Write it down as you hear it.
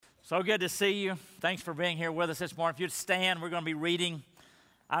So good to see you. Thanks for being here with us this morning. If you'd stand, we're going to be reading.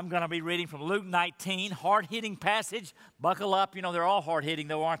 I'm going to be reading from Luke 19, hard-hitting passage. Buckle up. You know, they're all hard-hitting,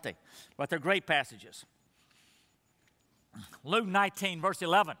 though, aren't they? But they're great passages. Luke 19, verse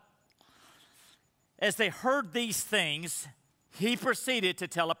 11. As they heard these things, he proceeded to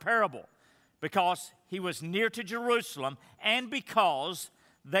tell a parable, because he was near to Jerusalem, and because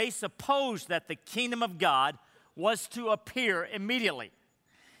they supposed that the kingdom of God was to appear immediately.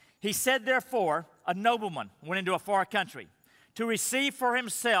 He said, therefore, a nobleman went into a far country to receive for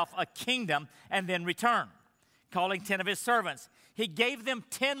himself a kingdom and then return. Calling 10 of his servants, he gave them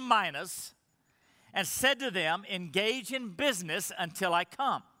 10 minas and said to them, engage in business until I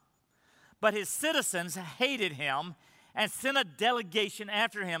come. But his citizens hated him and sent a delegation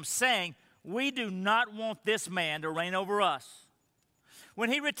after him, saying, we do not want this man to reign over us.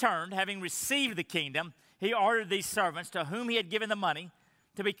 When he returned, having received the kingdom, he ordered these servants to whom he had given the money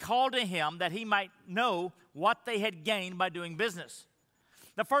to be called to him, that he might know what they had gained by doing business.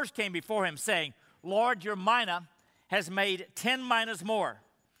 The first came before him, saying, Lord, your mina has made 10 minas more.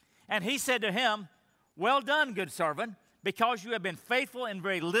 And he said to him, well done, good servant, because you have been faithful in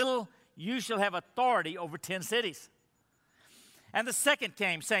very little, you shall have authority over 10 cities. And the second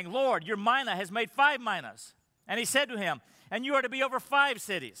came, saying, Lord, your mina has made 5 minas. And he said to him, and you are to be over 5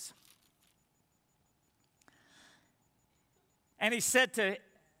 cities. And he said to,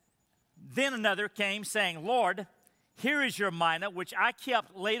 then another came, saying, Lord, here is your mina, which I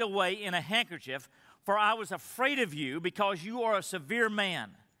kept laid away in a handkerchief, for I was afraid of you, because you are a severe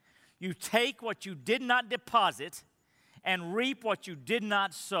man. You take what you did not deposit, and reap what you did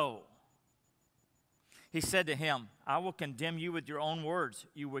not sow. He said to him, I will condemn you with your own words,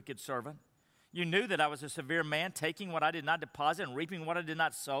 you wicked servant. You knew that I was a severe man, taking what I did not deposit and reaping what I did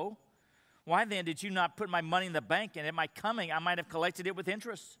not sow. Why then did you not put my money in the bank, and at my coming I might have collected it with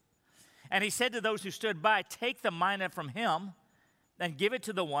interest? And he said to those who stood by, take the mina from him and give it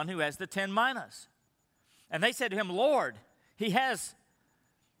to the one who has the 10 minas. And they said to him, Lord, he has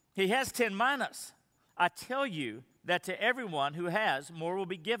 10 minas. I tell you that to everyone who has, more will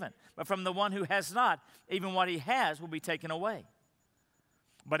be given. But from the one who has not, even what he has will be taken away.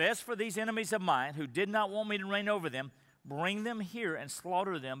 But as for these enemies of mine, who did not want me to reign over them, bring them here and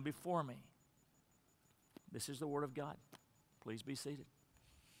slaughter them before me. This is the word of God. Please be seated.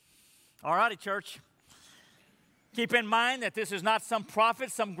 All righty, church. Keep in mind that this is not some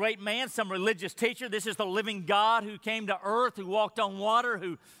prophet, some great man, some religious teacher. This is the living God who came to earth, who walked on water,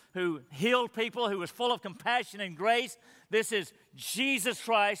 who healed people, who was full of compassion and grace. This is Jesus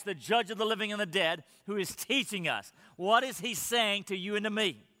Christ, the judge of the living and the dead, who is teaching us. What is he saying to you and to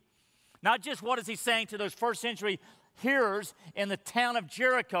me? Not just what is he saying to those first century hearers in the town of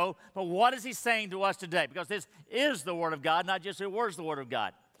Jericho, but what is he saying to us today? Because this is the Word of God, not just it was the Word of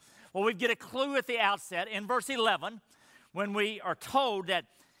God. Well, we get a clue at the outset in verse 11 when we are told that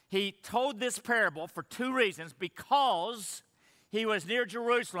he told this parable for 2 reasons: because he was near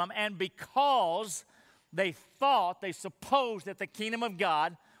Jerusalem and because they supposed that the kingdom of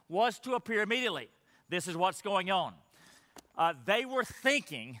God was to appear immediately. This is what's going on. They were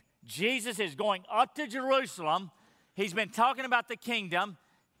thinking Jesus is going up to Jerusalem. He's been talking about the kingdom.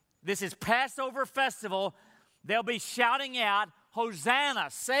 This is Passover festival. They'll be shouting out, Hosanna,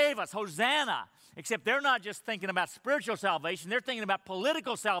 save us, Hosanna. Except they're not just thinking about spiritual salvation. They're thinking about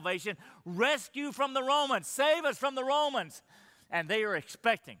political salvation. Rescue from the Romans. Save us from the Romans. And they are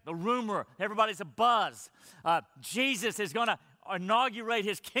expecting the rumor. Everybody's abuzz. Jesus is going to inaugurate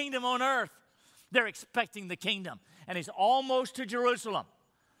his kingdom on earth. They're expecting the kingdom. And he's almost to Jerusalem.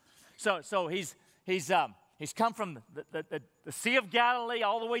 So he's come from the Sea of Galilee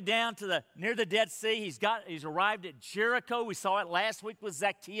all the way down to near the Dead Sea. He's arrived at Jericho. We saw it last week with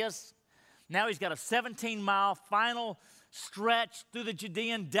Zacchaeus. Now he's got a 17-mile final stretch through the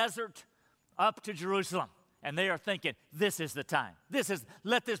Judean desert up to Jerusalem. And they are thinking, this is the time.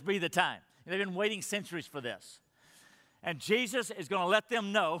 Let this be the time. And they've been waiting centuries for this. And Jesus is going to let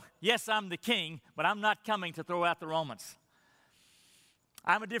them know, yes, I'm the king, but I'm not coming to throw out the Romans.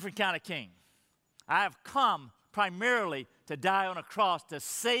 I'm a different kind of king. I have come primarily to die on a cross to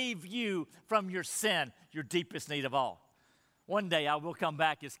save you from your sin, your deepest need of all. One day I will come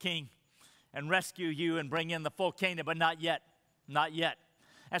back as king and rescue you and bring in the full kingdom, but not yet, not yet.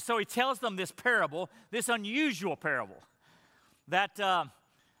 And so he tells them this parable, this unusual parable, that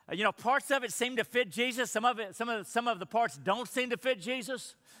parts of it seem to fit Jesus. Some of the parts don't seem to fit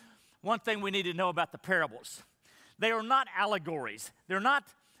Jesus. One thing we need to know about the parables: they are not allegories. They're not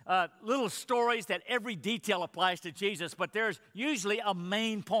little stories that every detail applies to Jesus, but there's usually a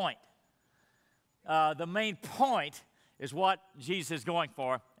main point. The main point is what Jesus is going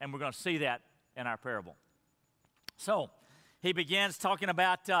for, and we're going to see that in our parable. So he begins talking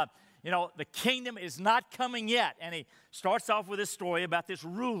about, the kingdom is not coming yet. And he starts off with this story about this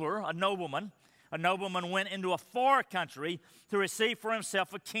ruler, a nobleman. A nobleman went into a far country to receive for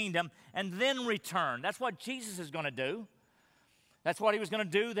himself a kingdom and then return. That's what Jesus is going to do. That's what he was going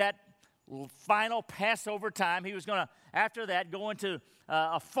to do that final Passover time. He was going to, after that, go into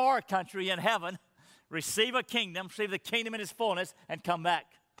a far country in heaven, receive a kingdom, receive the kingdom in its fullness, and come back.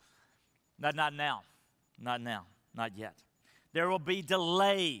 Not now. Not now. Not yet. There will be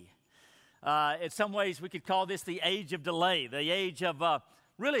delay. In some ways, we could call this the age of delay, the age of,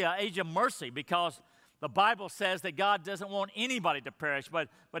 really an age of mercy, because the Bible says that God doesn't want anybody to perish, but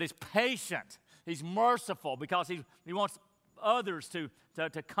He's patient. He's merciful because He wants others to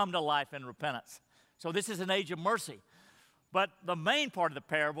come to life in repentance. So this is an age of mercy. But the main part of the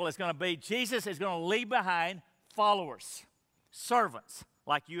parable is going to be Jesus is going to leave behind followers, servants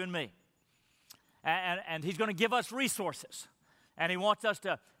like you and me. And He's going to give us resources. And He wants us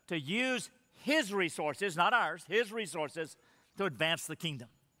to use His resources, not ours, His resources, to advance the kingdom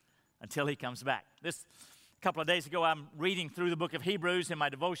until He comes back. This couple of days ago, I'm reading through the book of Hebrews in my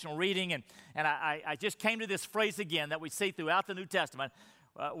devotional reading, and I just came to this phrase again that we see throughout the New Testament,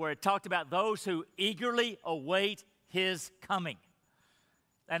 where it talked about those who eagerly await His coming.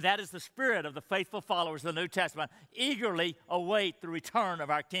 And that is the spirit of the faithful followers of the New Testament, eagerly await the return of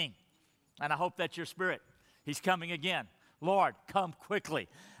our King. And I hope that's your spirit. He's coming again. Lord, come quickly.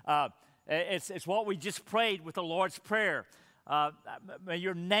 It's what we just prayed with the Lord's Prayer. May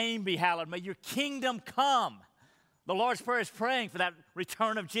your name be hallowed. May your kingdom come. The Lord's Prayer is praying for that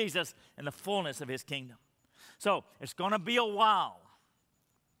return of Jesus and the fullness of His kingdom. So it's going to be a while.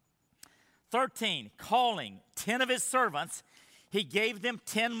 13, calling 10 of His servants, He gave them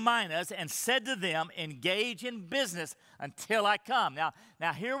 10 minas and said to them, engage in business until I come.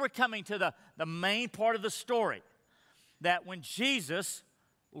 Now here we're coming to the main part of the story, that when Jesus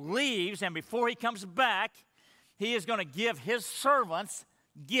leaves and before He comes back, He is going to give His servants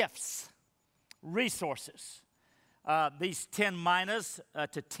gifts, resources. These 10 minas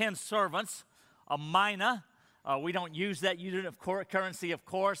to 10 servants. A mina, we don't use that unit of currency, of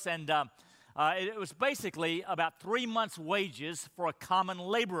course, and it was basically about 3 months' wages for a common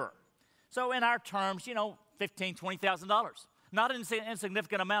laborer. So in our terms, $15,000, $20,000. Not an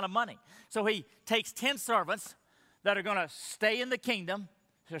insignificant amount of money. So He takes 10 servants that are going to stay in the kingdom,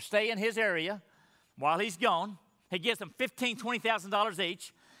 to stay in His area while He's gone. He gives them $15,000, $20,000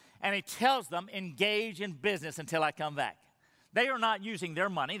 each, and He tells them, engage in business until I come back. They are not using their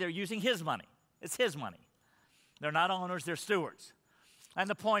money. They're using His money. It's His money. They're not owners. They're stewards. And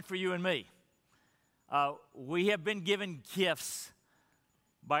the point for you and me, we have been given gifts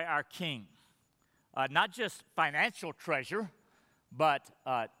by our King. Not just financial treasure, but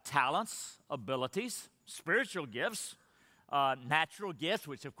talents, abilities, spiritual gifts, natural gifts,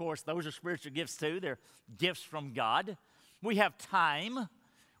 which of course those are spiritual gifts too. They're gifts from God. We have time.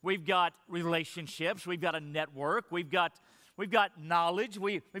 We've got relationships. We've got a network. We've got knowledge.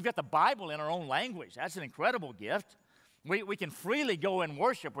 We've got the Bible in our own language. That's an incredible gift. We can freely go and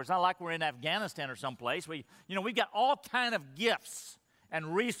worship. It's not like we're in Afghanistan or someplace. We've got all kind of gifts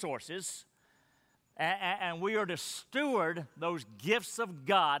and resources, and we are to steward those gifts of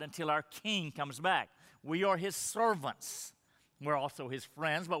God until our King comes back. We are His servants. We're also His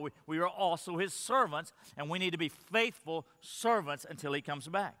friends, but we are also His servants, and we need to be faithful servants until He comes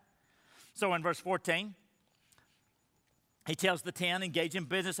back. So in verse 14, He tells the 10, engage in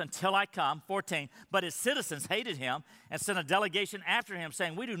business until I come. 14, but His citizens hated Him and sent a delegation after Him,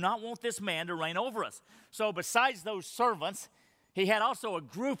 saying, we do not want this man to reign over us. So besides those servants, He had also a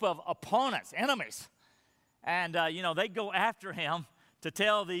group of opponents, enemies. And, they go after Him to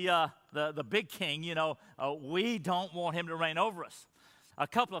tell the big king, we don't want him to reign over us. A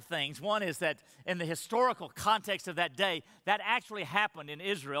couple of things. One is that in the historical context of that day, that actually happened in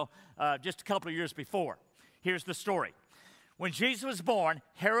Israel just a couple of years before. Here's the story. When Jesus was born,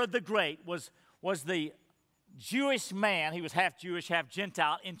 Herod the Great was the Jewish man, he was half Jewish, half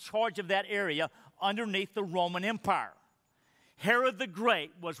Gentile, in charge of that area underneath the Roman Empire. Herod the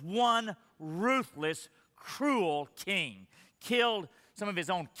Great was one ruthless, cruel king. Killed some of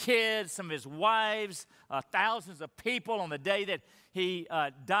his own kids, some of his wives, thousands of people. On the day that he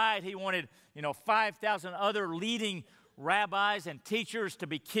died, he wanted 5,000 other leading rabbis and teachers to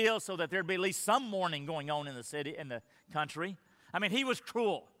be killed so that there'd be at least some mourning going on in the city, in the country. I mean, he was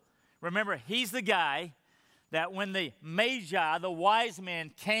cruel. Remember, he's the guy that when the Magi, the wise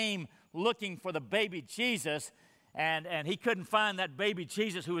men, came looking for the baby Jesus, and he couldn't find that baby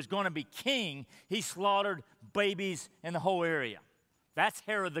Jesus who was going to be king, he slaughtered babies in the whole area. That's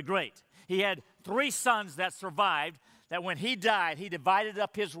Herod the Great. He had 3 sons that survived, that when he died, he divided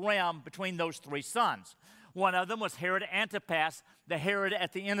up his realm between those 3 sons. One of them was Herod Antipas, the Herod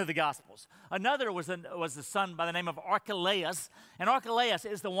at the end of the Gospels. Another was the son by the name of Archelaus, and Archelaus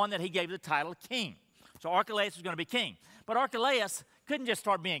is the one that he gave the title king. So Archelaus was going to be king. But Archelaus couldn't just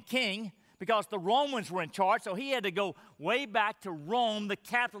start being king because the Romans were in charge, so he had to go way back to Rome, the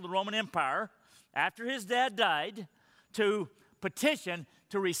capital of the Roman Empire, after his dad died, to petition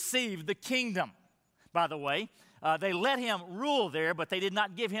to receive the kingdom. By the way, they let him rule there, but they did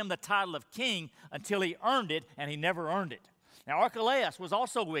not give him the title of king until he earned it, and he never earned it. Now, Archelaus was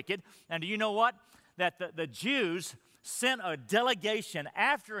also wicked, and do you know what? That the Jews sent a delegation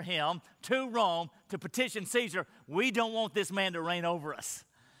after him to Rome to petition Caesar, we don't want this man to reign over us.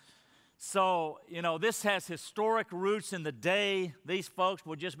 So, this has historic roots in the day. These folks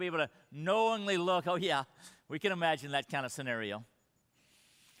will just be able to knowingly look, oh yeah, we can imagine that kind of scenario.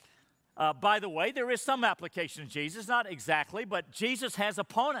 By the way, there is some application of Jesus, not exactly, but Jesus has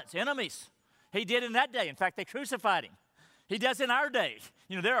opponents, enemies. He did in that day. In fact, they crucified him. He does in our day.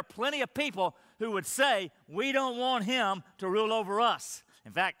 There are plenty of people who would say, we don't want him to rule over us.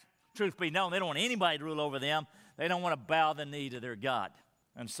 In fact, truth be known, they don't want anybody to rule over them. They don't want to bow the knee to their God.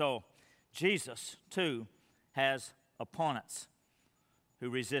 And so, Jesus, too, has opponents who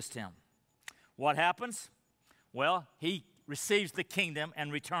resist him. What happens? Well, he receives the kingdom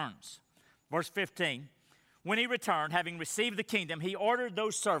and returns. Verse 15, when he returned, having received the kingdom, he ordered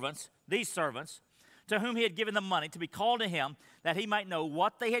these servants, to whom he had given the money, to be called to him, that he might know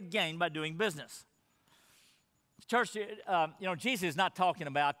what they had gained by doing business. Church, Jesus is not talking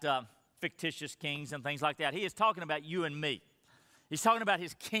about fictitious kings and things like that. He is talking about you and me. He's talking about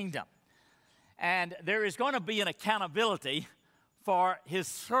his kingdom. And there is going to be an accountability for his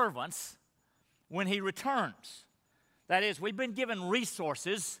servants when he returns. That is, we've been given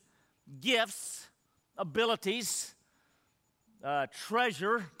resources, gifts, abilities,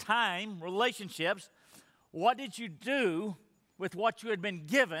 treasure, time, relationships. What did you do with what you had been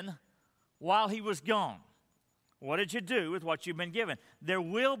given while he was gone? What did you do with what you've been given? There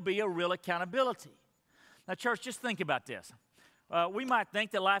will be a real accountability. Now, church, just think about this. We might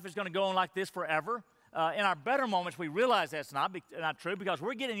think that life is going to go on like this forever. In our better moments, we realize that's not true because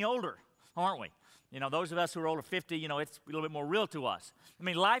we're getting older, aren't we? Those of us who are over 50, it's a little bit more real to us.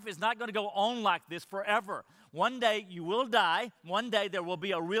 Life is not going to go on like this forever. One day you will die. One day there will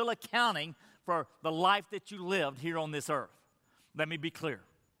be a real accounting for the life that you lived here on this earth. Let me be clear.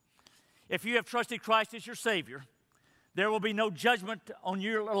 If you have trusted Christ as your Savior, there will be no judgment on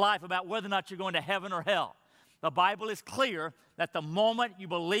your life about whether or not you're going to heaven or hell. The Bible is clear that the moment you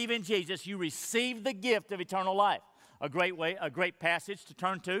believe in Jesus, you receive the gift of eternal life. A great passage to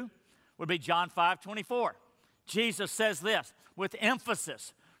turn to would be John 5:24. Jesus says this with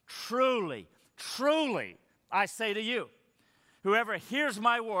emphasis, truly, truly, I say to you, whoever hears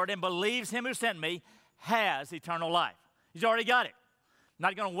my word and believes him who sent me has eternal life. He's already got it.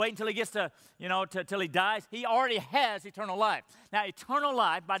 Not going to wait until he gets to, till he dies. He already has eternal life. Now, eternal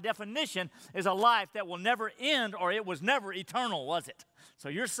life, by definition, is a life that will never end, or it was never eternal, was it? So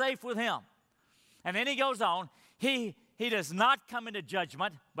you're safe with him. And then he goes on, he does not come into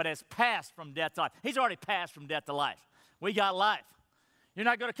judgment, but has passed from death to life. He's already passed from death to life. We got life. You're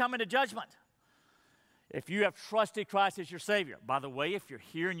not going to come into judgment if you have trusted Christ as your Savior. By the way, if you're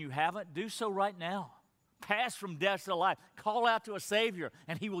here and you haven't, do so right now. Pass from death to life. Call out to a Savior,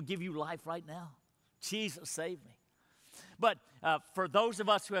 and he will give you life right now. Jesus, save me. But for those of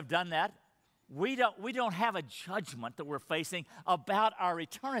us who have done that, we don't have a judgment that we're facing about our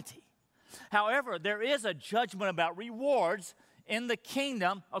eternity. However, there is a judgment about rewards in the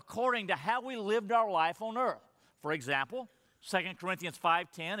kingdom according to how we lived our life on earth. For example, 2 Corinthians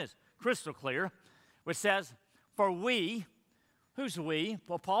 5:10 is crystal clear, which says, for we, who's we?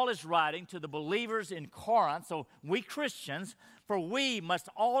 Well, Paul is writing to the believers in Corinth, so we Christians, for we must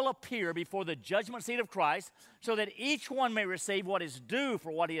all appear before the judgment seat of Christ, so that each one may receive what is due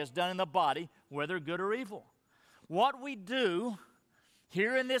for what he has done in the body, whether good or evil. What we do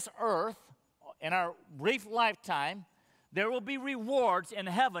here in this earth, in our brief lifetime, there will be rewards in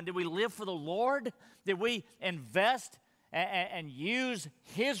heaven. Did we live for the Lord? Did we invest and use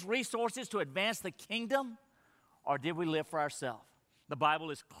his resources to advance the kingdom? Or did we live for ourselves? The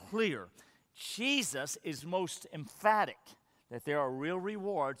Bible is clear. Jesus is most emphatic that there are real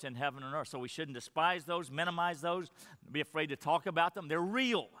rewards in heaven and earth. So we shouldn't despise those, minimize those, be afraid to talk about them. They're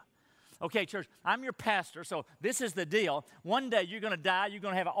real. Okay, church, I'm your pastor, so this is the deal. One day you're going to die. You're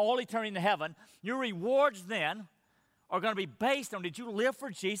going to have all eternity in heaven. Your rewards then are going to be based on, did you live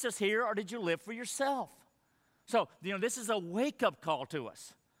for Jesus here or did you live for yourself? So, this is a wake-up call to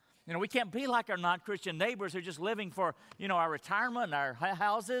us. We can't be like our non-Christian neighbors who are just living for, our retirement and our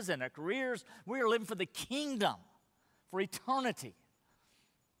houses and our careers. We are living for the kingdom, for eternity.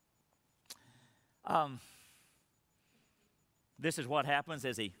 This is what happens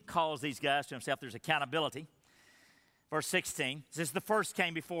as he calls these guys to himself. There's accountability. Verse 16 says, the first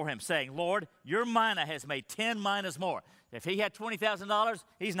came before him, saying, Lord, your mina has made 10 minas more. If he had $20,000,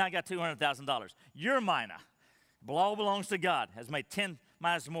 he's now got $200,000. Your mina, all belongs to God, has made 10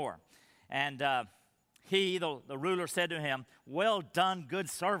 minas more. And he, the ruler, said to him, well done, good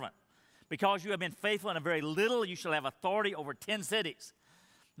servant. Because you have been faithful in a very little, you shall have authority over 10 cities.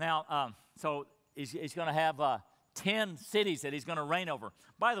 Now, so he's going to have 10 cities that he's going to reign over.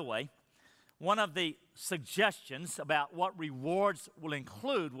 By the way, one of the suggestions about what rewards will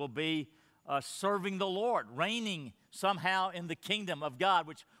include will be serving the Lord, reigning somehow in the kingdom of God,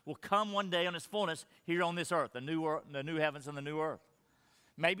 which will come one day on its fullness here on this earth, the new heavens and the new earth.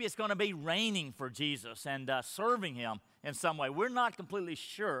 Maybe it's going to be reigning for Jesus and serving him in some way. We're not completely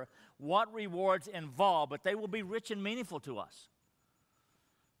sure what rewards involve, but they will be rich and meaningful to us.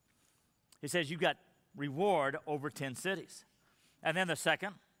 He says, you got reward over 10 cities. And then the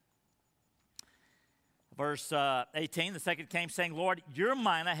second, verse 18, the second came saying, Lord, your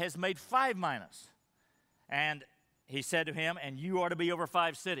mina has made 5 minas. And he said to him, and you are to be over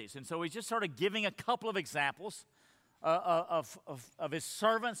 5 cities. And so he's just sort of giving a couple of examples of his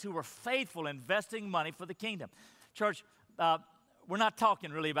servants who were faithful, investing money for the kingdom. Church, we're not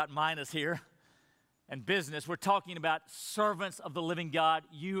talking really about minas here and business. We're talking about servants of the living God,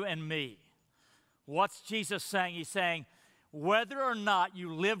 you and me. What's Jesus saying? He's saying, whether or not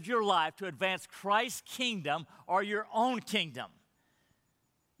you lived your life to advance Christ's kingdom or your own kingdom,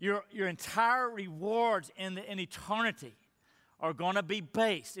 your entire rewards in eternity are going to be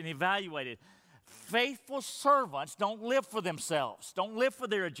based and evaluated. Faithful servants don't live for themselves, don't live for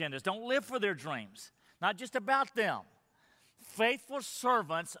their agendas, don't live for their dreams, not just about them. Faithful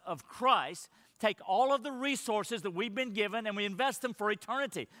servants of Christ take all of the resources that we've been given and we invest them for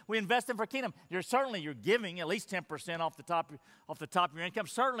eternity. We invest them for kingdom. You're giving at least 10% off the top of your income.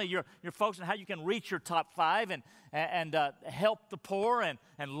 Certainly you're focusing on how you can reach your top 5 and help the poor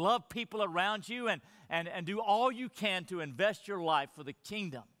and love people around you and do all you can to invest your life for the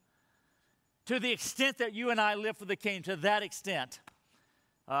kingdom. To the extent that you and I live for the kingdom, to that extent,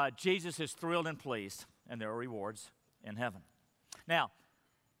 Jesus is thrilled and pleased, and there are rewards in heaven. Now,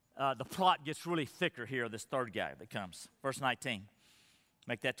 the plot gets really thicker here, this third guy that comes. Verse 19,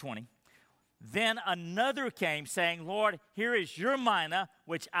 make that 20. Then another came saying, Lord, here is your mina,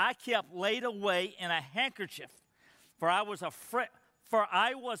 which I kept laid away in a handkerchief, for I was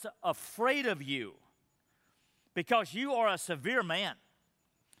afraid of you, because you are a severe man.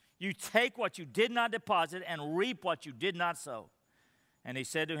 You take what you did not deposit and reap what you did not sow. And he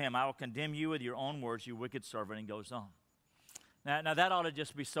said to him, I will condemn you with your own words, you wicked servant, and goes on. Now that ought to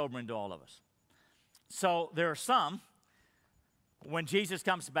just be sobering to all of us. So there are some, when Jesus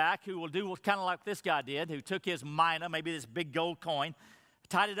comes back, who will do kind of like this guy did, who took his mina, maybe this big gold coin,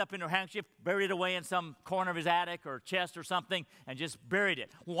 tied it up in a handkerchief, buried it away in some corner of his attic or chest or something, and just buried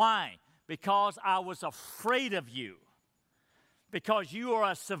it. Why? Because I was afraid of you. Because you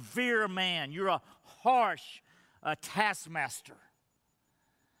are a severe man. You're a harsh taskmaster.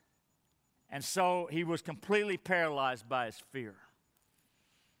 And so he was completely paralyzed by his fear.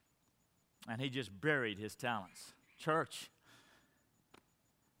 And he just buried his talents. Church,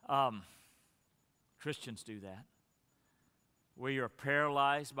 Christians do that. We are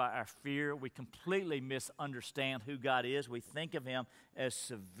paralyzed by our fear. We completely misunderstand who God is. We think of him as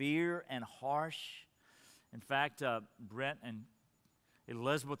severe and harsh. In fact, Brent and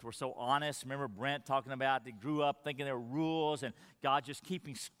Elizabeth were so honest. Remember Brent talking about they grew up thinking there were rules and God just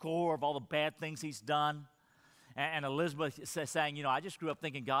keeping score of all the bad things he's done. And Elizabeth saying, I just grew up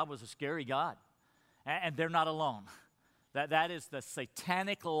thinking God was a scary God. And they're not alone. That is the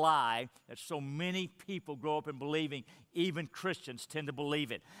satanic lie that so many people grow up in believing. Even Christians tend to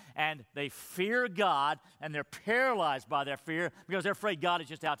believe it. And they fear God, and they're paralyzed by their fear because they're afraid God is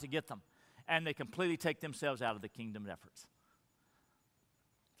just out to get them. And they completely take themselves out of the kingdom efforts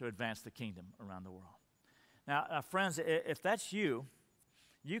to advance the kingdom around the world. Now, friends, if that's you,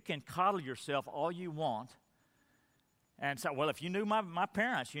 you can coddle yourself all you want and say, well, if you knew my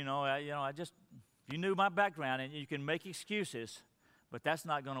parents, you knew my background, and you can make excuses, but that's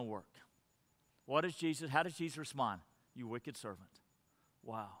not going to work. How does Jesus respond? You wicked servant.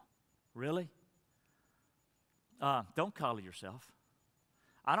 Wow. Really? Don't coddle yourself.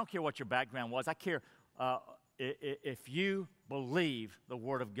 I don't care what your background was. I care if you believe the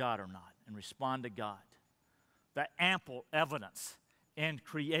Word of God or not and respond to God, the ample evidence in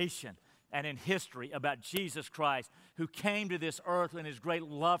creation and in history about Jesus Christ, who came to this earth in his great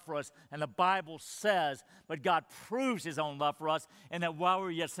love for us. And the Bible says, but God proves his own love for us, and that while we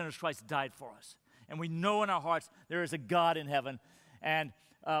were yet sinners, Christ died for us. And we know in our hearts there is a God in heaven, and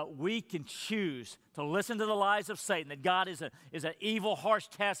we can choose to listen to the lies of Satan, that God is an evil, harsh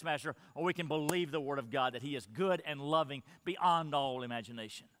taskmaster, or we can believe the Word of God, that he is good and loving beyond all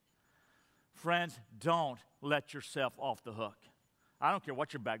imagination. Friends, don't let yourself off the hook. I don't care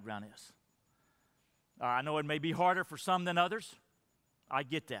what your background is. I know it may be harder for some than others. I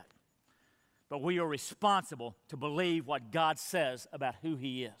get that. But we are responsible to believe what God says about who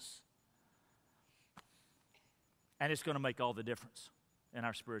he is. And it's going to make all the difference in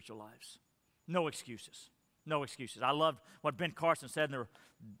our spiritual lives. No excuses. No excuses. I loved what Ben Carson said in the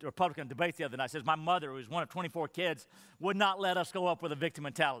Republican debate the other night. He says, my mother, who was one of 24 kids, would not let us go up with a victim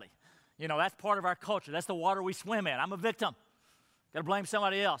mentality. You know, that's part of our culture. That's the water we swim in. I'm a victim. Got to blame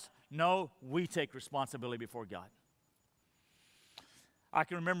somebody else. No, we take responsibility before God. I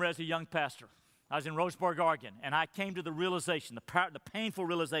can remember as a young pastor, I was in Roseburg, Oregon, and I came to the realization, the painful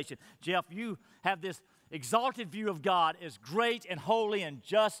realization, Jeff, you have this exalted view of God as great and holy and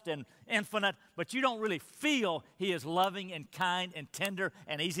just and infinite, but you don't really feel he is loving and kind and tender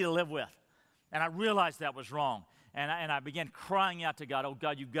and easy to live with. And I realized that was wrong. And I began crying out to God, oh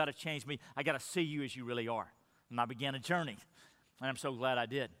God, you've got to change me. I got to see you as you really are. And I began a journey, and I'm so glad I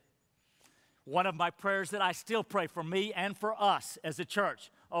did. One of my prayers that I still pray for me and for us as a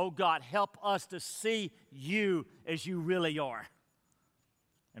church, oh God, help us to see you as you really are.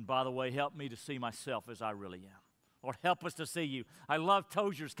 And by the way, help me to see myself as I really am. Lord, help us to see you. I love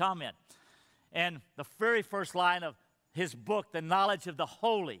Tozer's comment. And the very first line of his book, The Knowledge of the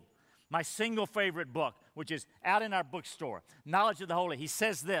Holy, my single favorite book, which is out in our bookstore, Knowledge of the Holy, he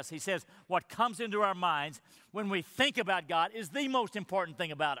says this. He says, what comes into our minds when we think about God is the most important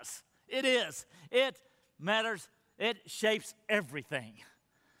thing about us. It is. It matters. It shapes everything.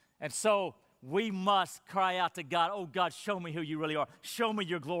 And so we must cry out to God, oh God, show me who you really are. Show me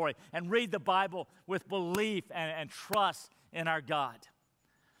your glory. And read the Bible with belief and trust in our God.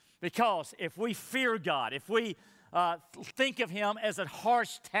 Because if we fear God, if we think of him as a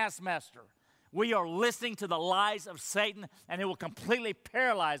harsh taskmaster, we are listening to the lies of Satan, and it will completely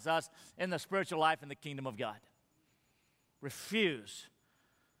paralyze us in the spiritual life in the kingdom of God. Refuse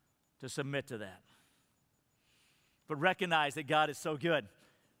to submit to that. But recognize that God is so good.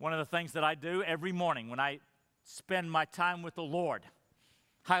 One of the things that I do every morning when I spend my time with the Lord,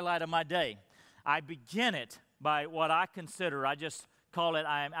 highlight of my day, I begin it by what I consider, I just call it,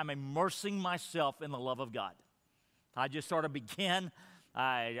 I'm immersing myself in the love of God. I just sort of begin,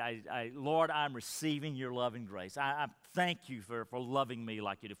 Lord, I'm receiving your love and grace. I thank you for loving me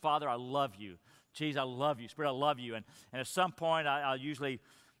like you do. Father, I love you. Jesus, I love you. Spirit, I love you. And at some point, I'll usually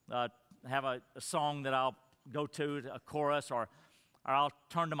have a song that I'll go to, a chorus, or I'll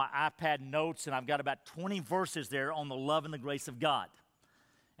turn to my iPad notes, and I've got about 20 verses there on the love and the grace of God.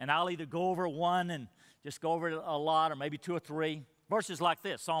 And I'll either go over one and just go over it a lot, or maybe two or three. Verses like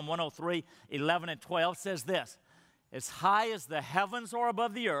this, Psalm 103, 11 and 12 says this, as high as the heavens are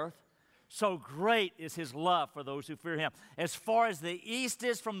above the earth, so great is his love for those who fear him. As far as the east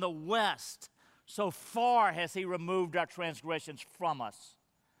is from the west, so far has he removed our transgressions from us.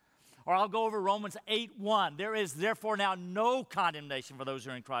 Or I'll go over Romans 8:1. There is therefore now no condemnation for those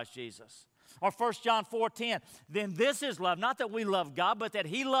who are in Christ Jesus. Or 1 John 4:10. Then this is love, not that we love God, but that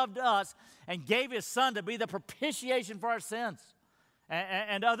he loved us and gave his son to be the propitiation for our sins.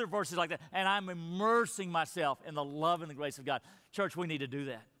 And other verses like that. And I'm immersing myself in the love and the grace of God. Church, we need to do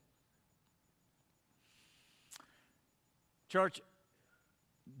that. Church,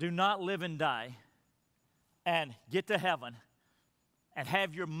 do not live and die and get to heaven and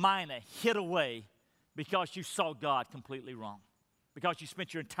have your mina hid away because you saw God completely wrong, because you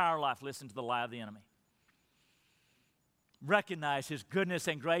spent your entire life listening to the lie of the enemy. Recognize his goodness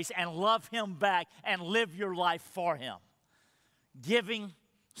and grace and love him back and live your life for him. Giving,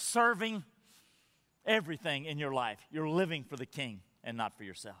 serving, everything in your life. You're living for the King and not for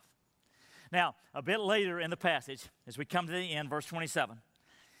yourself. Now, a bit later in the passage, as we come to the end, verse 27,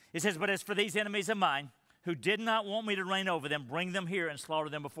 it says, but as for these enemies of mine, who did not want me to reign over them, bring them here and slaughter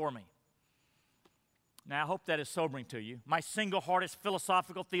them before me. Now, I hope that is sobering to you. My single hardest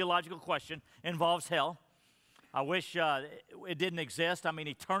philosophical, theological question involves hell. I wish it didn't exist. I mean,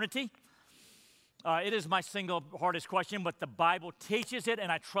 eternity. It is my single hardest question, but the Bible teaches it,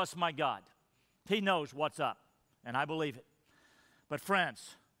 and I trust my God. He knows what's up, and I believe it. But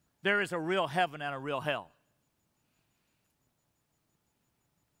friends, there is a real heaven and a real hell.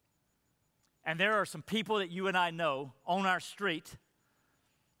 And there are some people that you and I know on our street,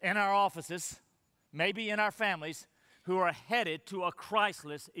 in our offices, maybe in our families, who are headed to a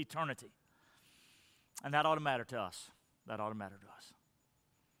Christless eternity. And that ought to matter to us. That ought to matter to us.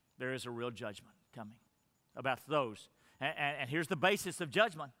 There is a real judgment coming about those. And here's the basis of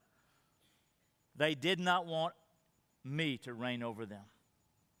judgment. They did not want me to reign over them.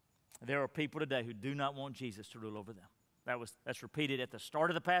 There are people today who do not want Jesus to rule over them. That's repeated at the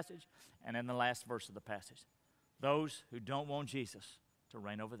start of the passage and in the last verse of the passage. Those who don't want Jesus to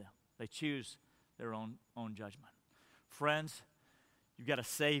reign over them. They choose their own judgment. Friends, you've got a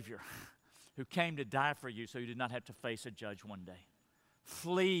Savior who came to die for you so you did not have to face a judge one day.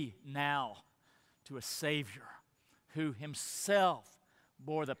 Flee now to a Savior who himself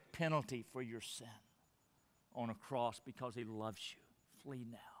bore the penalty for your sin on a cross because he loves you. Flee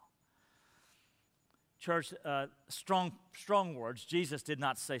now. Church, strong words. Jesus did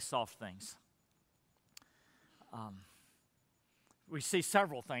not say soft things. We see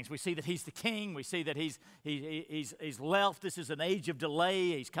several things. We see that he's the king. We see that he's left. This is an age of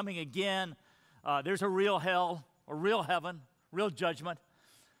delay. He's coming again. There's a real hell, a real heaven, real judgment.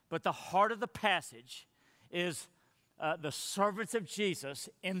 But the heart of the passage is the servants of Jesus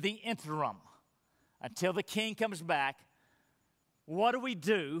in the interim until the king comes back. What do we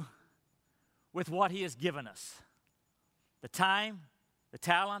do with what he has given us? The time, the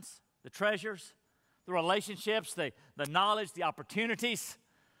talents, the treasures, the relationships, the knowledge, the opportunities,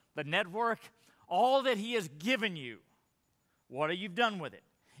 the network, all that he has given you. What have you done with it?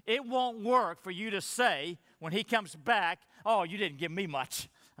 It won't work for you to say when he comes back, oh, you didn't give me much.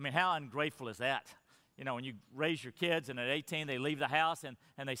 I mean, how ungrateful is that? You know, when you raise your kids and at 18 they leave the house and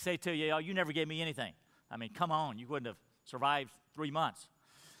they say to you, oh, you never gave me anything. I mean, come on, you wouldn't have survived 3 months.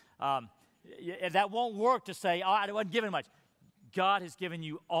 That won't work to say, oh, I wasn't given much. God has given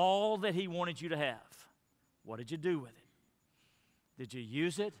you all that he wanted you to have. What did you do with it? Did you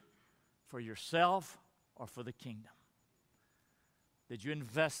use it for yourself or for the kingdom? Did you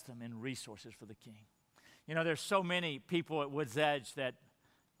invest them in resources for the king? You know, there's so many people at Woods Edge that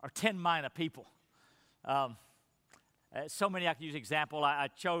are 10-minor people. So many I could use example. I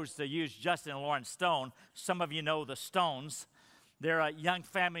chose to use Justin and Lauren Stone. Some of you know the Stones. They're a young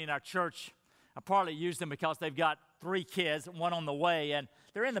family in our church. I partly use them because they've got 3 kids, one on the way, and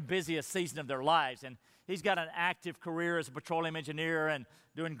they're in the busiest season of their lives. And he's got an active career as a petroleum engineer and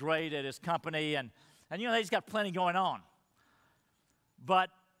doing great at his company. And you know, he's got plenty going on. But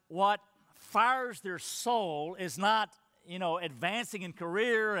what fires their soul is not, you know, advancing in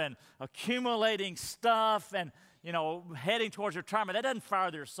career and accumulating stuff and, you know, heading towards retirement. That doesn't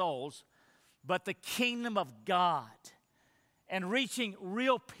fire their souls. But the kingdom of God and reaching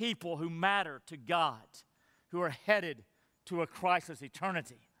real people who matter to God, who are headed to a Christless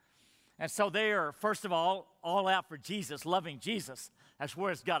eternity. And so they are, first of all out for Jesus, loving Jesus. That's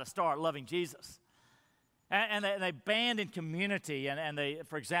where it's got to start, loving Jesus. And they band in community, and they,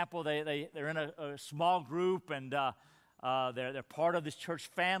 for example, they're in a small group, and they're part of this church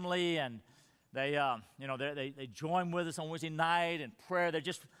family, and they join with us on Wednesday night in prayer. They're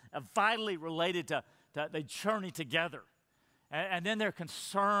just vitally related to they journey together. And then they're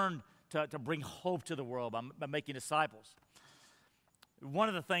concerned to bring hope to the world by making disciples. One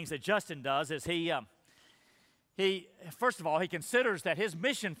of the things that Justin does is he first of all, he considers that his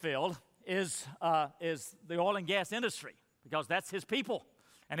mission field is the oil and gas industry because that's his people.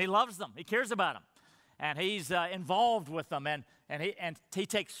 And he loves them. He cares about them. And he's involved with them. And he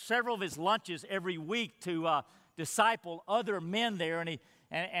takes several of his lunches every week to disciple other men there.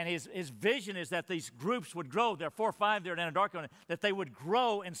 And his vision is that these groups would grow. There are 4 or 5 there at Anadarko, that they would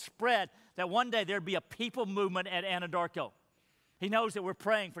grow and spread, that one day there'd be a people movement at Anadarko. He knows that we're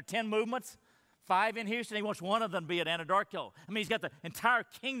praying for 10 movements, 5 in Houston. He wants one of them to be at Anadarko. I mean, he's got the entire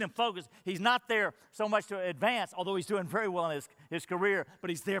kingdom focused. He's not there so much to advance, although he's doing very well in his career,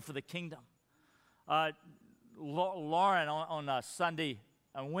 but he's there for the kingdom. Lauren on Sunday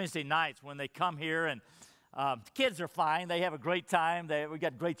and Wednesday nights when they come here, and the kids are fine. They have a great time. We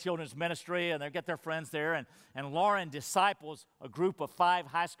got great children's ministry, and they've got their friends there. And Lauren disciples a group of 5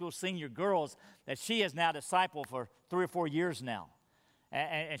 high school senior girls that she has now discipled for 3 or 4 years now.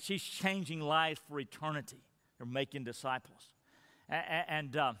 And she's changing lives for eternity. They're making disciples.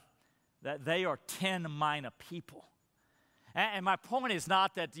 And that they are 10-minor people. And my point is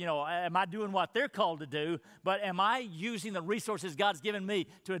not that, you know, am I doing what they're called to do, but am I using the resources God's given me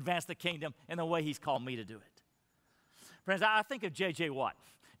to advance the kingdom in the way he's called me to do it? Friends, I think of J.J. Watt.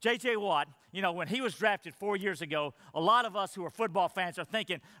 J.J. Watt, you know, when he was drafted 4 years ago, a lot of us who are football fans are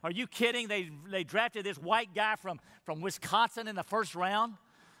thinking, are you kidding? They drafted this white guy from Wisconsin in the first round?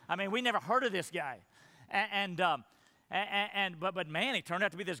 I mean, we never heard of this guy. But man, he turned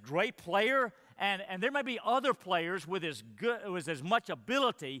out to be this great player. And there may be other players with as much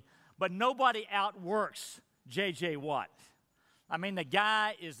ability, but nobody outworks J.J. Watt. I mean, the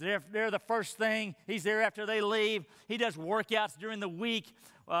guy is there the first thing. He's there after they leave. He does workouts during the week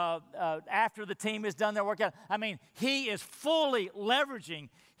after the team has done their workout. I mean, he is fully leveraging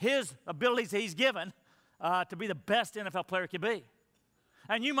his abilities he's given to be the best NFL player he can be.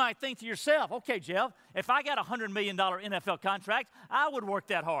 And you might think to yourself, okay, Jeff, if I got a $100 million NFL contract, I would work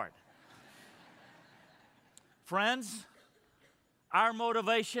that hard. Friends, our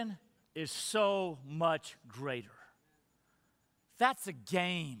motivation is so much greater. That's a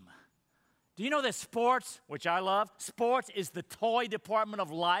game. Do you know that sports, which I love, sports is the toy department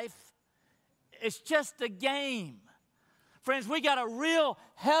of life? It's just a game. Friends, we got a real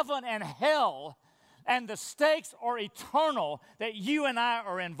heaven and hell, and the stakes are eternal that you and I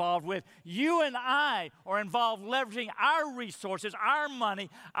are involved with. You and I are involved leveraging our resources, our money,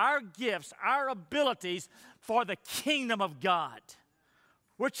 our gifts, our abilities for the kingdom of God.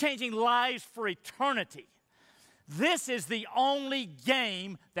 We're changing lives for eternity. This is the only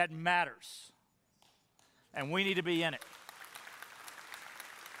game that matters. And we need to be in it.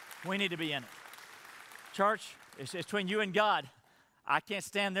 We need to be in it. Church, it's between you and God. I can't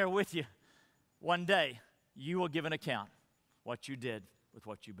stand there with you. One day, you will give an account what you did with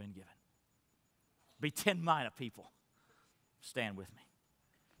what you've been given. Be 10-minded people. Stand with me.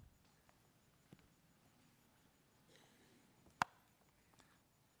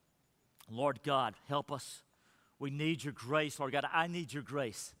 Lord God, help us. We need your grace, Lord God. I need your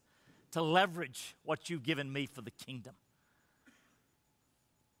grace to leverage what you've given me for the kingdom.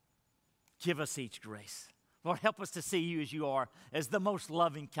 Give us each grace. Lord, help us to see you as you are, as the most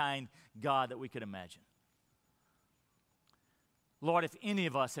loving, kind God that we could imagine. Lord, if any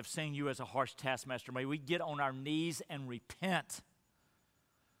of us have seen you as a harsh taskmaster, may we get on our knees and repent,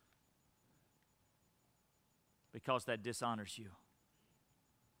 because that dishonors you.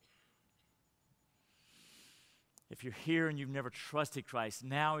 If you're here and you've never trusted Christ,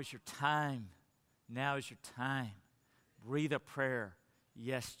 now is your time. Now is your time. Breathe a prayer.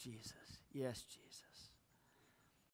 Yes, Jesus. Yes, Jesus.